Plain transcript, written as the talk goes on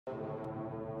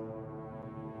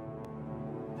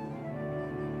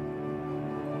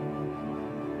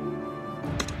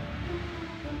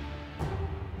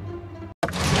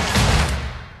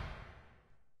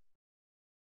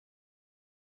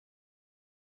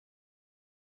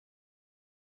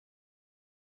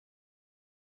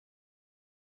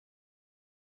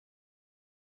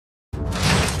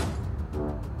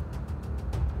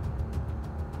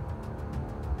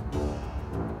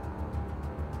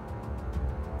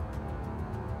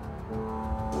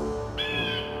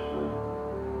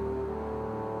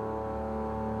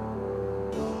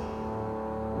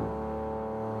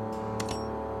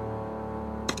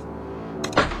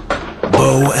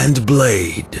Bow and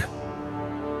blade.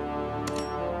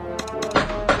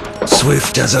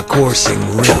 Swift as a coursing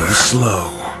river. Too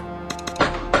slow.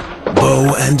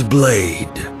 Bow and blade.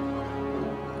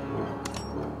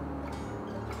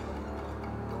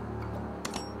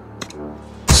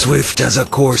 Swift as a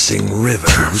coursing river.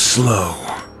 Too slow.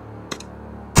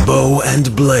 Bow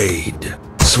and blade.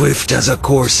 Swift as a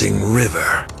coursing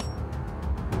river.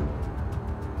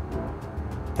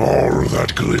 All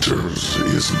that glitters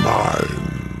is mine.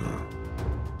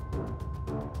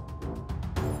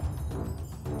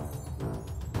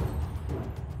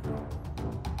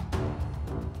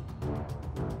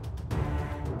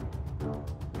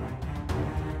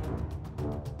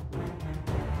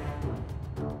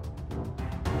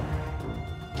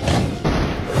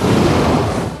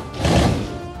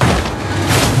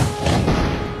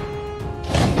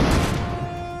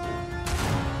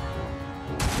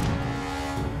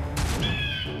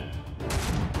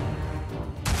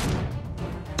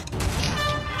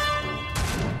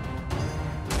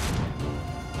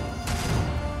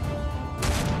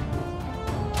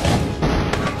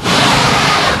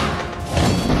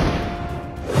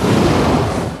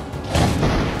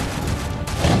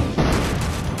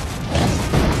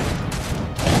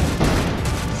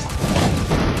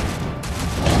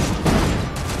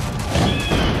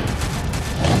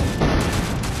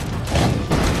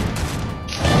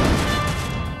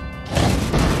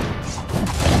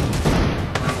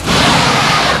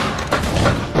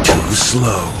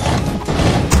 Slow.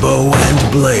 Bow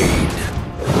and blade.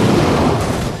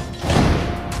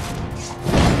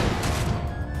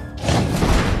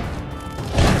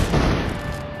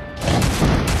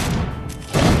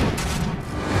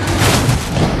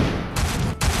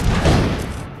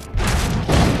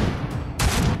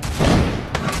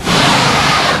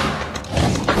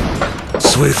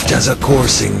 Swift as a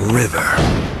coursing river.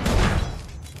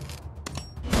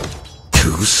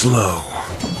 Too slow.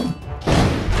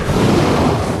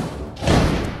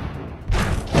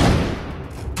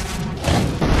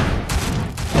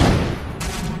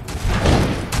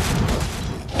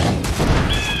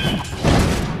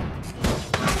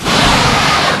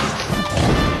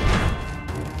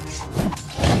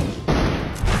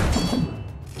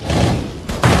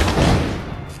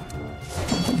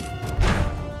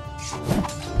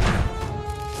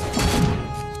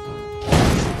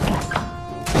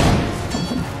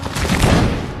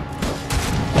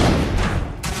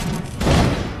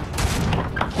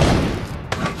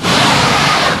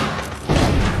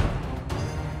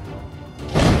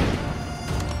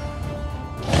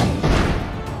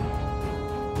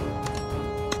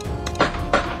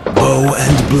 Bow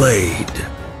and blade.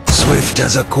 Swift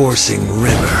as a coursing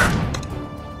river.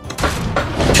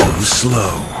 Too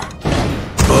slow.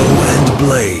 Bow and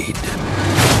blade.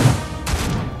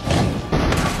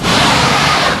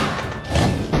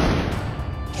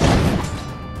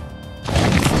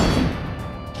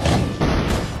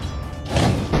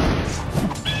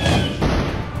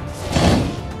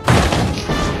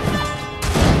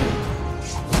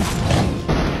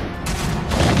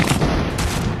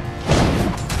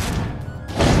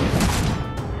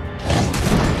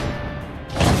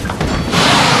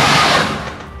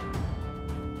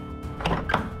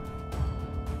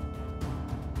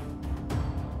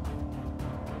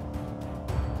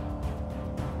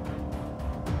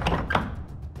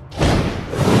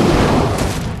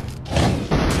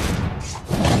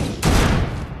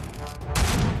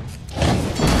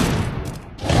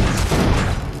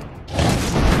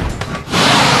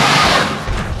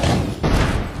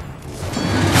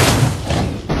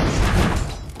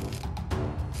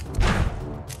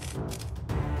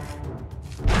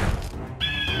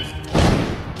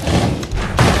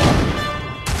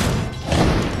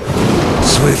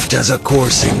 Swift as a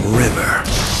coursing river.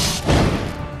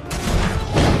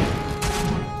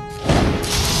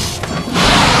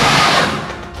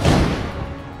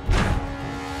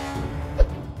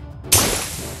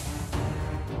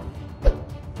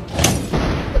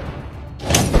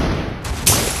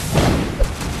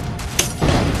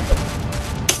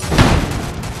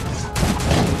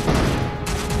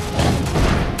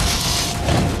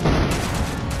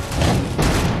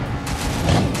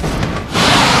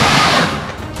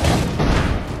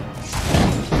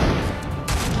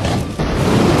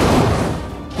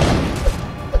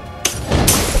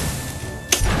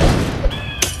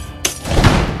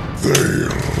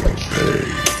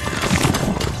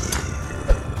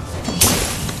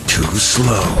 Too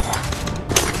slow.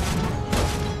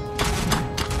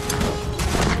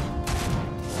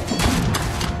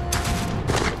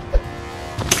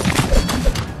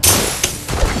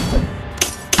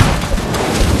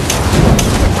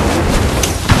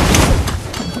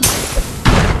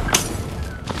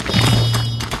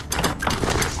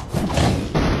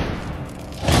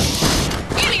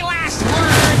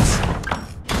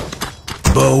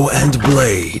 Bow and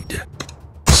blade.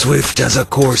 Swift as a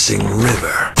coursing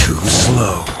river. Too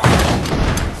slow.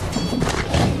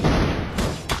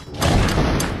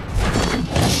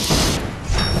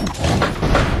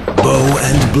 Bow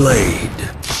and blade.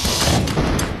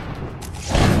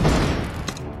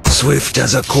 Swift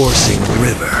as a coursing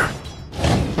river.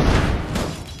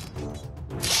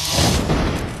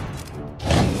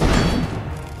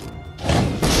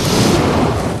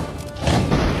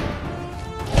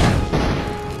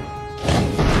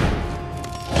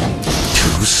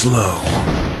 Too slow.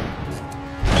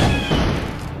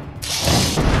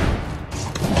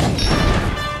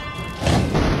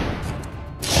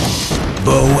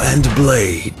 Bow and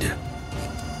blade.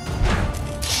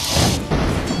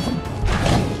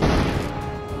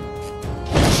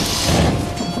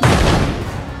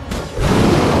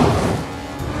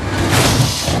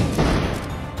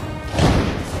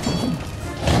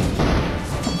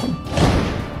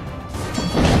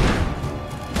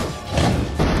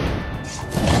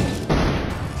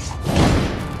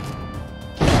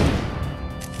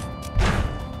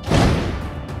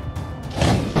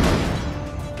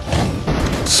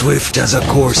 Swift as a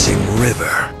coursing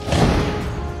river.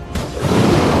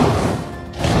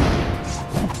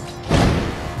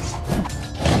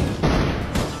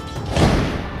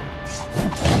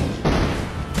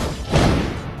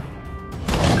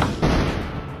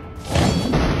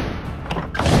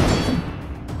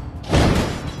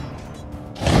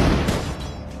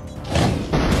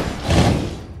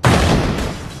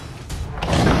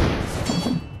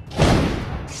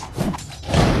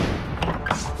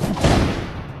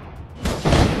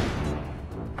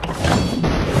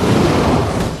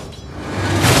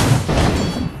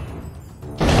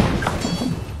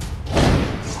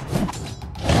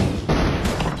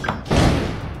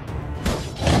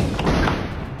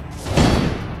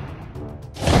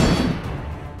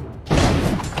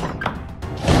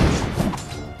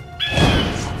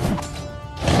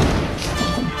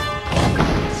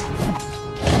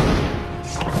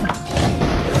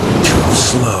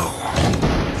 Slow.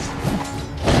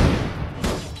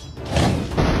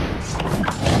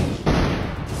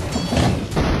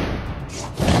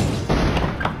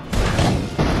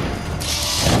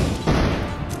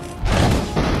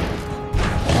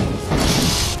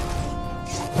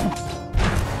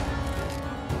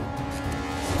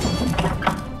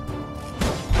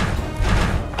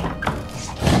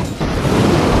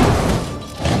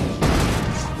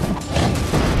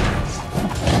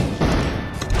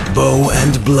 Bow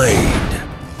and blade.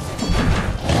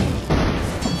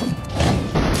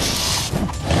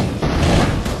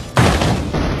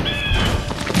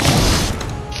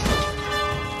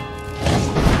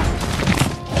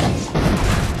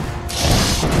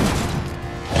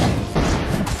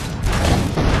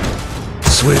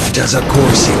 Swift as a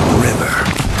coursing river.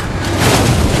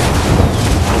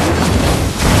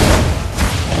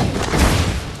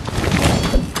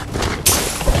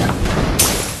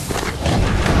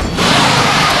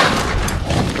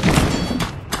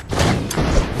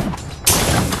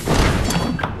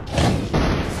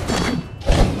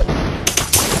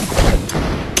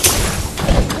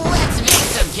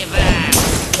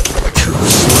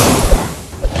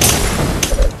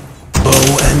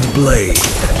 Blade.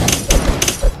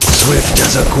 Swift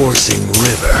as a coursing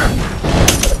river.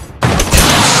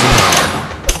 Too slow.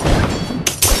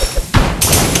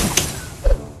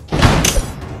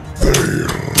 They'll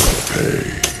pay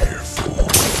for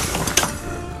it.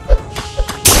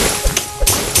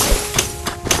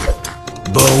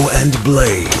 Bow and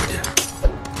blade.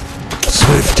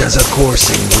 Swift as a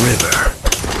coursing river.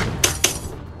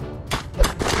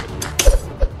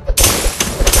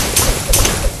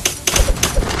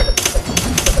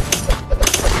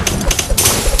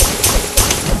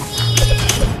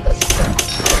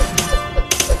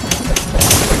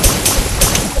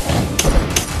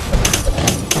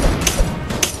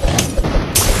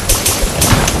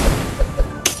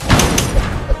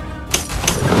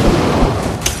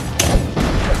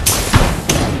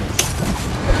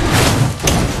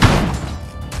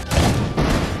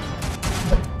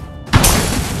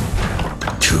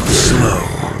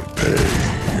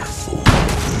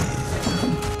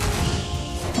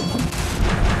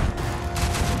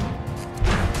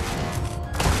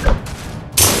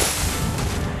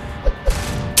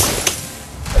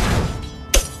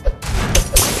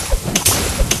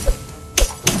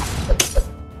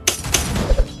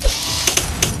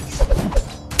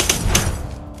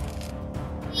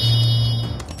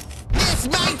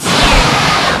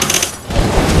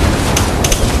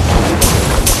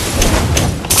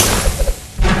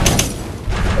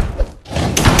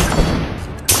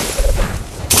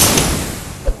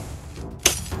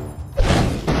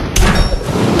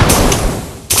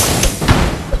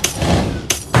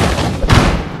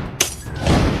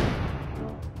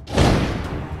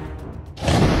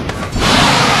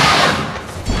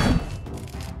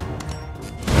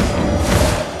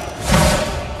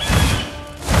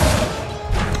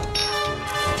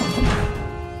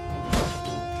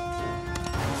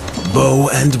 Bow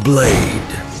and blade.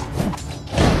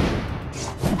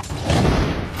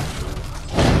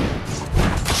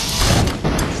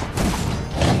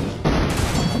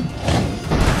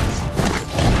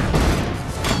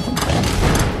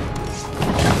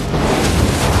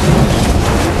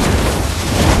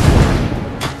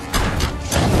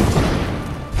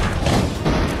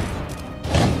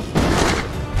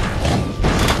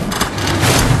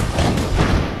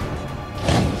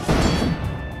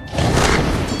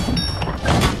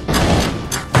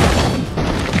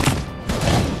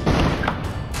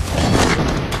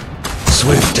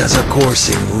 Swift as a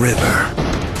coursing river.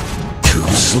 Too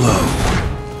slow.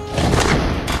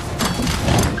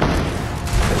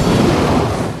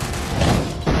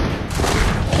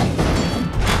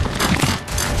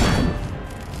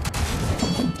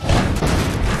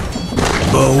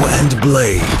 Bow and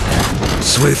blade.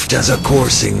 Swift as a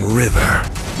coursing river.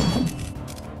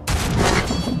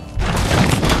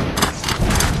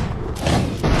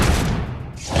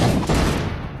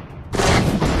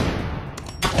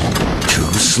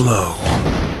 Slow.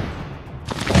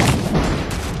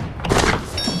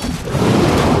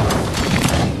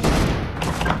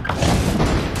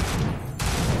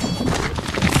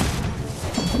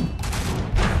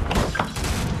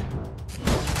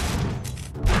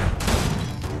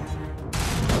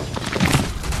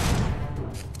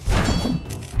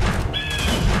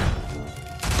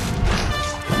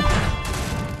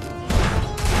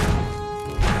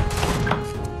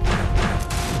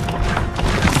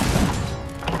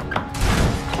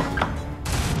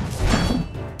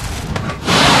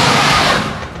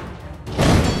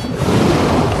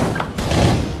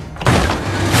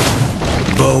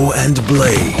 Bow and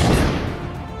blade.